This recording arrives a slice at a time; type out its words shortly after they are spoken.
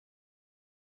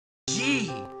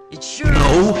Gee, it sure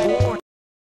is boring.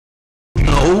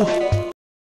 No.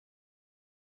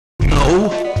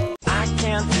 I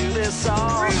can't do this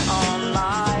all on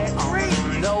my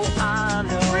own. No, I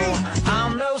know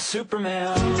I'm no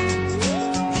Superman.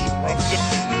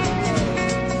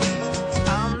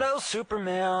 I'm no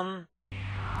Superman.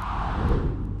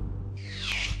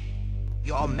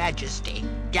 Your Majesty,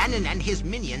 Ganon and his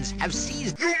minions have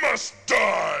seized— You must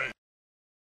die!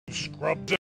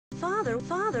 Scrubbed.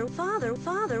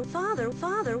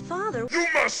 Father. You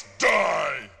must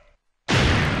die!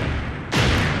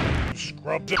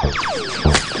 Scrubbed.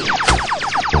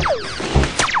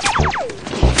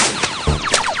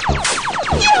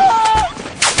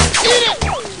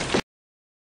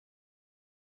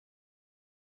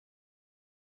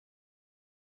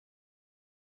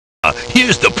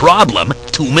 Here's the problem.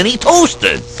 Too many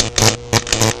toasters.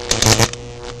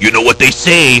 You know what they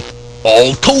say,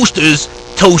 all toasters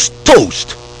toast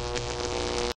toast.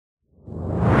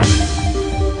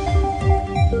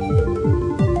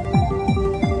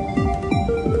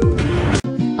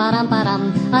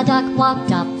 A duck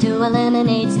walked up to a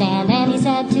lemonade stand and he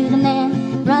said to the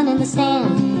man running the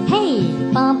stand, "Hey,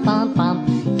 bump, bump, bump,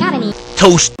 got any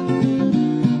Toast.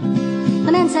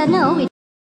 The man said no.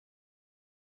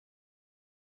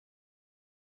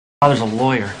 Father's a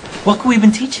lawyer. What could we have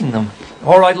been teaching them?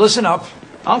 All right, listen up.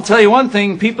 I'll tell you one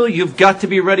thing, people, you've got to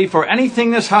be ready for anything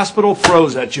this hospital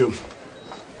throws at you.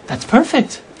 That's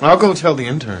perfect. I'll go tell the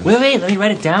intern. Wait, let me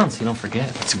write it down so you don't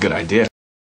forget. That's a good idea.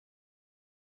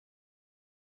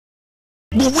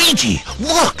 Luigi,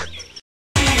 look!